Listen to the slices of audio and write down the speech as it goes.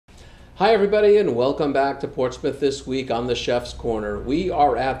Hi everybody and welcome back to Portsmouth This Week on the Chef's Corner. We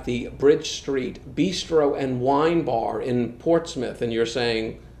are at the Bridge Street Bistro and Wine Bar in Portsmouth, and you're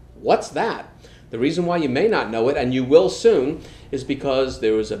saying, what's that? The reason why you may not know it, and you will soon, is because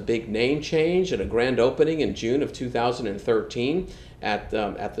there was a big name change and a grand opening in June of 2013 at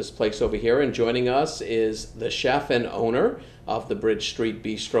this place over here. And joining us is the chef and owner of the Bridge Street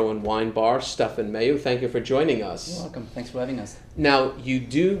Bistro and Wine Bar, Stephan Mayeux. Thank you for joining us. You're welcome. Thanks for having us. Now, you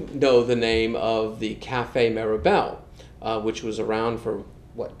do know the name of the Cafe Mirabelle, which was around for,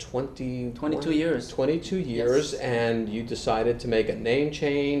 what, 22 years. 22 years, yes. And you decided to make a name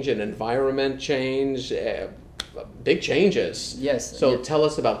change, an environment change, big changes. Yes. So tell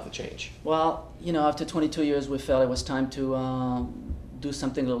us about the change. Well, you know, after 22 years, we felt it was time to do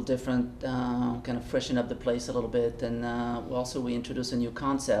something a little different, kind of freshen up the place a little bit, and we introduced a new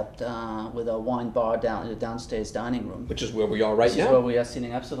concept with a wine bar down in the downstairs dining room, which is where we are right now. This is where we are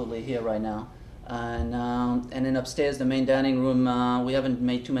sitting, absolutely here right now, and then upstairs, the main dining room, we haven't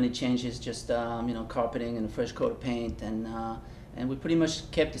made too many changes, just carpeting and a fresh coat of paint, and we pretty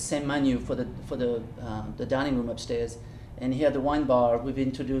much kept the same menu for the dining room upstairs. And here at the wine bar, we've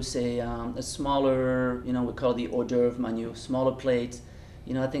introduced a smaller, we call it the hors d'oeuvre menu, smaller plates.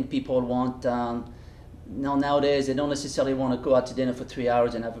 I think people want, nowadays they don't necessarily want to go out to dinner for 3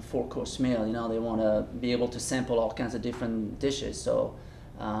 hours and have a 4-course meal. They want to be able to sample all kinds of different dishes. So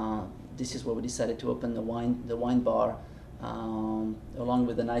this is where we decided to open the wine bar, along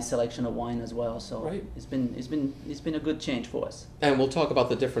with a nice selection of wine as well. So right. it's been a good change for us. And we'll talk about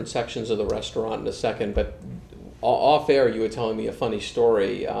the different sections of the restaurant in a second, but off air, you were telling me a funny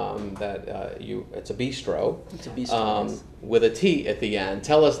story that it's a bistro. It's a bistro, yes. With a T at the end.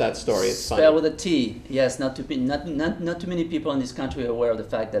 Tell us that story. It's funny. Spelled with a T. Yes, not too many people in this country are aware of the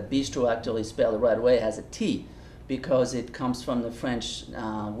fact that bistro actually spelled the right way has a T, because it comes from the French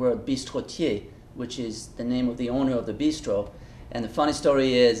word bistrotier, which is the name of the owner of the bistro. And the funny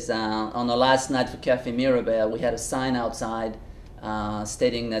story is, on the last night for Cafe Mirabelle, we had a sign outside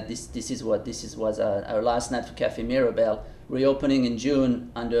stating that this was our last night for Cafe Mirabelle, reopening in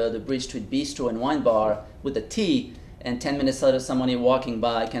June under the Bridge Street Bistro and Wine Bar with a T, and 10 minutes later somebody walking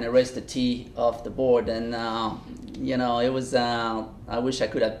by can erase the T off the board, and it was, I wish I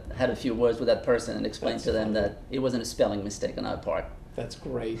could have had a few words with that person and explained to them that it wasn't a spelling mistake on our part. That's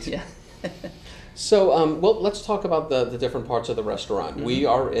great. Yeah. So, let's talk about the different parts of the restaurant. Mm-hmm. We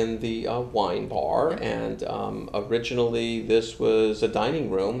are in the wine bar, and originally this was a dining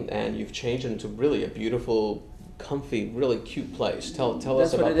room, and you've changed it into really a beautiful, comfy, really cute place. Tell us about that.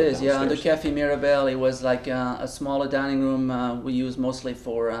 That's what it is. Yeah, under Cafe Mirabelle, it was like a smaller dining room we use mostly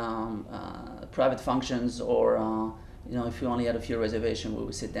for private functions, or if we only had a few reservations, we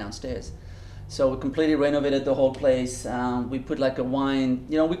would sit downstairs. So we completely renovated the whole place. We put like a wine,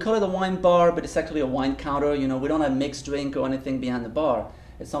 we call it a wine bar, but it's actually a wine counter. We don't have mixed drink or anything behind the bar.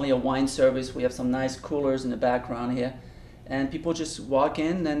 It's only a wine service. We have some nice coolers in the background here. And people just walk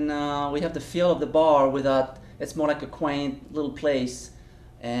in, and we have the feel of the bar without, it's more like a quaint little place.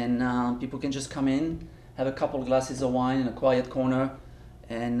 And people can just come in, have a couple of glasses of wine in a quiet corner,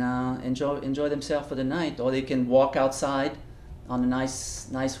 and enjoy themselves for the night. Or they can walk outside on the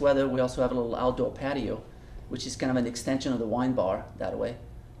nice weather. We also have a little outdoor patio, which is kind of an extension of the wine bar that way.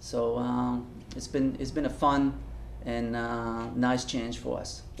 So it's been a fun and nice change for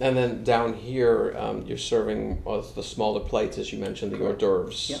us. And then down here, you're serving the smaller plates, as you mentioned, the hors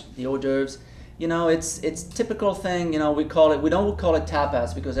d'oeuvres. Yeah, the hors d'oeuvres. It's typical thing. We don't call it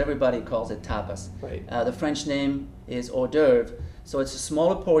tapas because everybody calls it tapas. Right. The French name is hors d'oeuvre, so it's a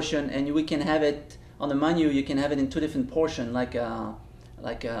smaller portion, and we can have it. On the menu, you can have it in two different portions, like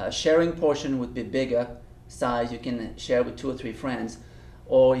a sharing portion would be bigger size. You can share with 2 or 3 friends.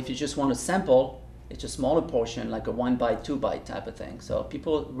 Or if you just want to sample, it's a smaller portion, like a 1-bite, 2-bite type of thing. So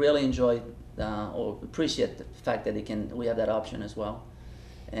people really enjoy or appreciate the fact that we have that option as well.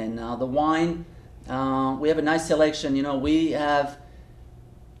 And the wine, we have a nice selection. We have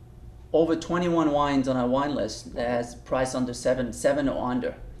over 21 wines on our wine list that has price under seven or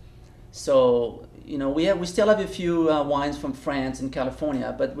under. So we still have a few wines from France and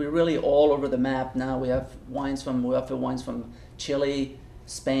California, but we're really all over the map now. We offer wines from Chile,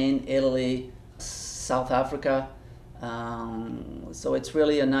 Spain, Italy, South Africa. So it's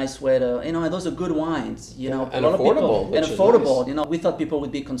really a nice way to, and those are good wines, and affordable. And affordable. Nice. We thought people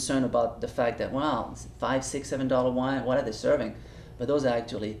would be concerned about the fact that, wow, it's $5, $6, $7 wine. What are they serving? But those are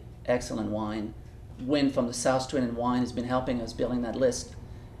actually excellent wine. Win from the South Street and Wine has been helping us building that list.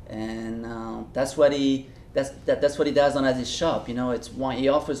 And that's what he does on his shop. It's wine. He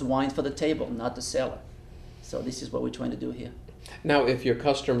offers wine for the table, not the cellar. So this is what we're trying to do here. Now, if your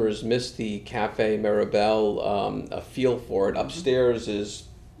customers miss the Cafe Mirabelle, a feel for it, upstairs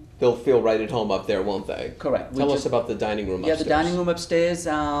they'll feel right at home up there, won't they? Correct. Tell us about the dining room upstairs. Yeah, the dining room upstairs,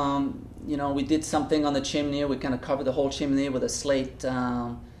 we did something on the chimney. We kind of covered the whole chimney with a slate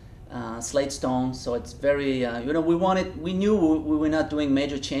stone. So it's very, we knew we were not doing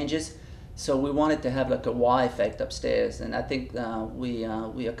major changes. So we wanted to have like a wow effect upstairs. And I think we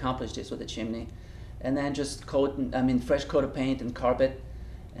accomplished this with the chimney. And then just fresh coat of paint and carpet.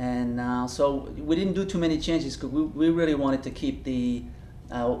 And so we didn't do too many changes because we really wanted to keep the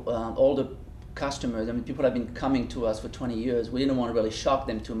older customers. I mean, people have been coming to us for 20 years. We didn't want to really shock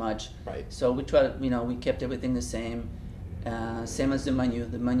them too much. Right. So we tried, we kept everything the same. Same as the menu.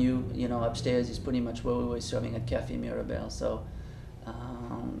 The menu, upstairs is pretty much what we were serving at Cafe Mirabelle. So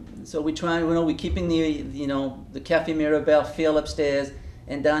we try, we're keeping the Cafe Mirabelle feel upstairs.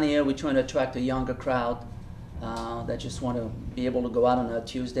 And down here, we're trying to attract a younger crowd that just want to be able to go out on a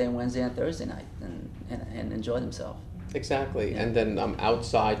Tuesday and Wednesday and Thursday night and enjoy themselves. Exactly. Yeah. And then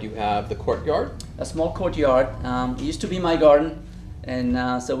outside you have the courtyard? A small courtyard. It used to be my garden,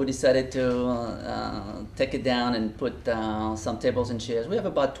 and so we decided to take it down and put some tables and chairs. We have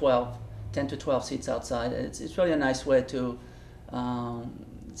about 10 to 12 seats outside. It's really a nice way to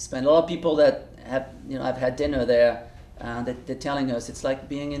spend. A lot of people that have, I've had dinner there, they're telling us it's like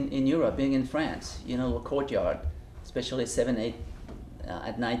being in Europe, being in France, a courtyard, especially 7, 8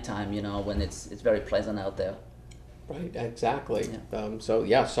 at nighttime, when it's very pleasant out there. Right, exactly.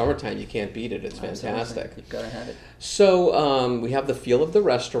 Yeah. Summertime, you can't beat it. It's fantastic. You've got to have it. So we have the feel of the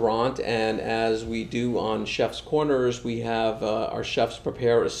restaurant, and as we do on Chef's Corners, we have our chefs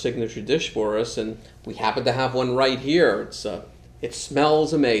prepare a signature dish for us, and we happen to have one right here. It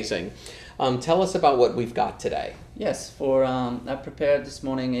smells amazing. Tell us about what we've got today. Yes, I prepared this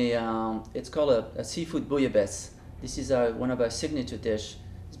morning it's called a seafood bouillabaisse. This is one of our signature dish.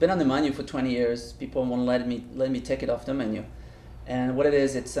 It's been on the menu for 20 years. People won't let me take it off the menu. And what it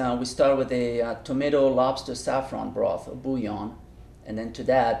is, we start with a tomato lobster saffron broth, a bouillon, and then to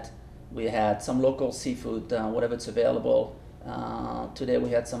that we had some local seafood, whatever it's available. Today we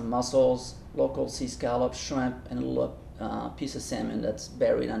had some mussels, local sea scallops, shrimp, and a little piece of salmon that's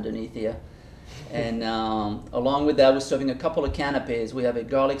buried underneath here. And along with that, we're serving a couple of canapés. We have a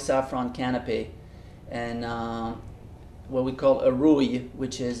garlic saffron canapé, and what we call a rouille,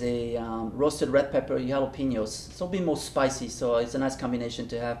 which is a roasted red pepper, jalapenos. So it'll be more spicy, so it's a nice combination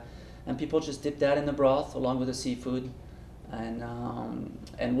to have. And people just dip that in the broth along with the seafood.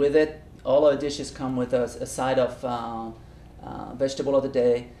 And with it, all our dishes come with a side of vegetable of the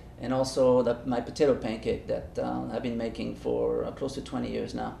day, and also my potato pancake that I've been making for close to 20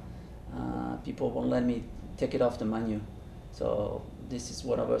 years now. People won't let me take it off the menu. So this is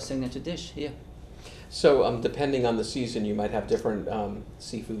one of our signature dish here. So depending on the season, you might have different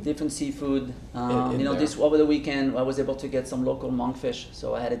seafood. Different seafood. In This over the weekend, I was able to get some local monkfish,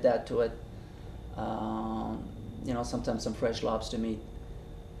 so I added that to it. Sometimes some fresh lobster meat.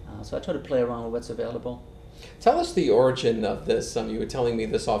 So I try to play around with what's available. Tell us the origin of this. You were telling me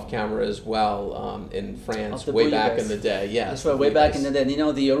this off camera as well, in France, way back in the day. Yes, that's right, way back in the day.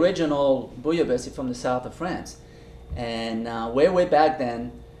 The original bouillabaisse is from the south of France. And way back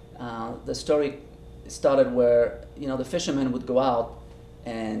then, the story started where, the fishermen would go out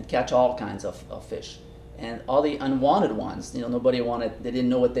and catch all kinds of fish. And all the unwanted ones, nobody wanted, they didn't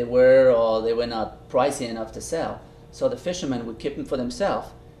know what they were, or they were not pricey enough to sell. So the fishermen would keep them for themselves.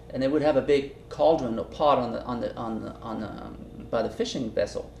 And they would have a big cauldron or pot by the fishing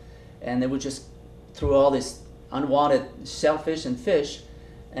vessel, and they would just throw all this unwanted shellfish and fish,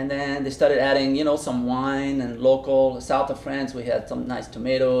 and then they started adding, some wine and local. South of France, we had some nice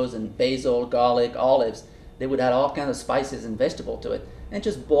tomatoes and basil, garlic, olives. They would add all kinds of spices and vegetable to it, and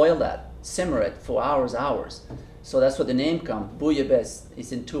just boil that, simmer it for hours. So that's where the name comes. Bouillabaisse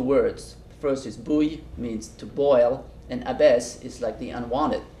is in 2 words. First is bouille, means to boil, and abaisse is like the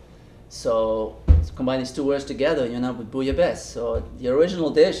unwanted. So combine these 2 words together, with bouillabaisse. So the original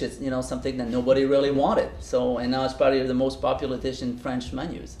dish is, something that nobody really wanted. And now it's probably the most popular dish in French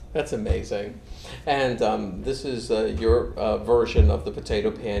menus. That's amazing. And this is your version of the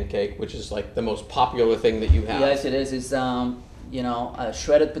potato pancake, which is like the most popular thing that you have. Yes, it is. It's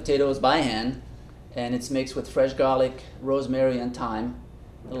shredded potatoes by hand, and it's mixed with fresh garlic, rosemary, and thyme,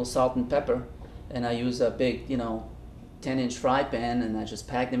 a little salt and pepper. And I use a big, 10-inch fry pan, and I just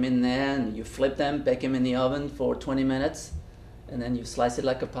pack them in there, and you flip them, bake them in the oven for 20 minutes, and then you slice it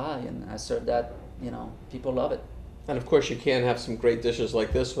like a pie, and I serve that. People love it. And of course, you can't have some great dishes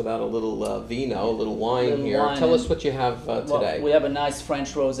like this without a little vino, a little wine here. Wine. Tell us what you have today. Well, we have a nice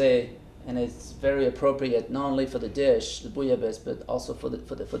French rosé and it's very appropriate not only for the dish, the bouillabaisse, but also for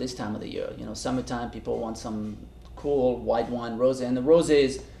this time of the year. You know, summertime, people want some cool white wine, rosé, and the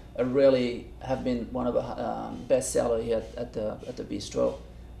rosés really have been one of the best seller here at the Bistrot.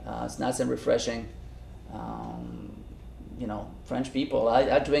 It's nice and refreshing. You know, French people,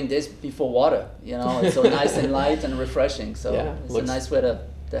 I drink this before water. You know, it's so nice and light and refreshing. So yeah, it's a nice way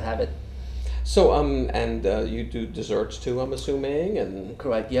to have it. So and you do desserts too, I'm assuming, and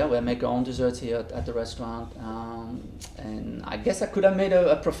correct. Yeah, we make our own desserts here at the restaurant, and I guess I could have made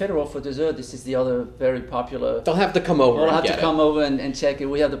a profiterole for dessert. This is the other very popular. They'll have to come over. They'll have to come over and check it.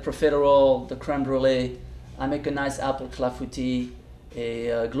 We have the profiterole, the creme brulee. I make a nice apple clafoutis,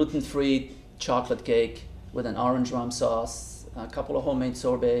 a gluten-free chocolate cake with an orange rum sauce, a couple of homemade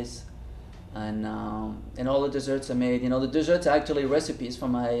sorbets, and all the desserts are made. You know, the desserts are actually recipes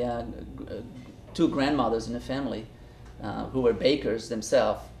from my two grandmothers in the family who were bakers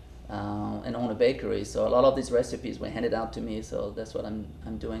themselves and own a bakery. So a lot of these recipes were handed out to me. So that's what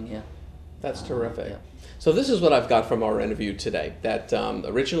I'm doing here. That's terrific. Yeah. So this is what I've got from our interview today. That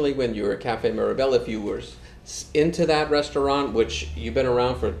originally, when you were at Cafe Mirabelle, if you were into that restaurant, which you've been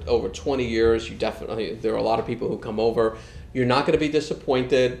around for over 20 years, you definitely, there are a lot of people who come over. You're not going to be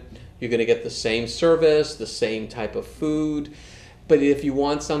disappointed. You're going to get the same service, the same type of food. But if you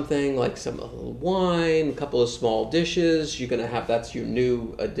want something like a little wine, a couple of small dishes, you're going to have, that's your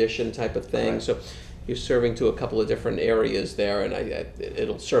new addition type of thing. Right. So you're serving to a couple of different areas there, and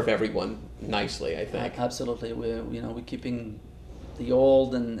it'll serve everyone nicely, I think. Absolutely. We're keeping the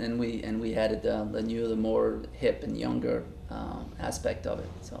old, and we added the new, the more hip and younger aspect of it.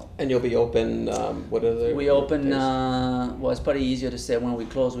 So. And you'll be open. What are the? We open. Well, it's probably easier to say when we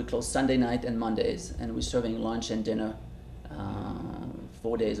close. We close Sunday night and Mondays, and we're serving lunch and dinner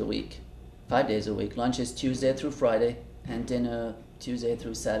 4 days a week, 5 days a week. Lunch is Tuesday through Friday, and dinner Tuesday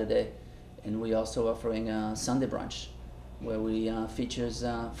through Saturday. And we also offering a Sunday brunch, where we features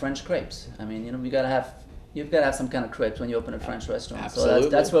French crepes. I mean, you know, you've got to have some kind of crepes when you open a French restaurant. Absolutely. So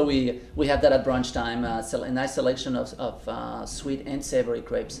that's where we have that at brunch time. A nice selection of sweet and savory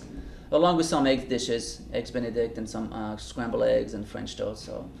crepes, along with some egg dishes, eggs Benedict, and some scrambled eggs and French toast.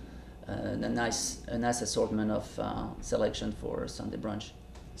 So a nice assortment of selection for Sunday brunch.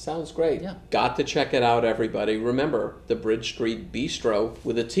 Sounds great. Yeah. Got to check it out, everybody. Remember, the Bridge Street Bistro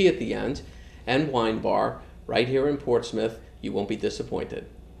with a T at the end and wine bar right here in Portsmouth. You won't be disappointed.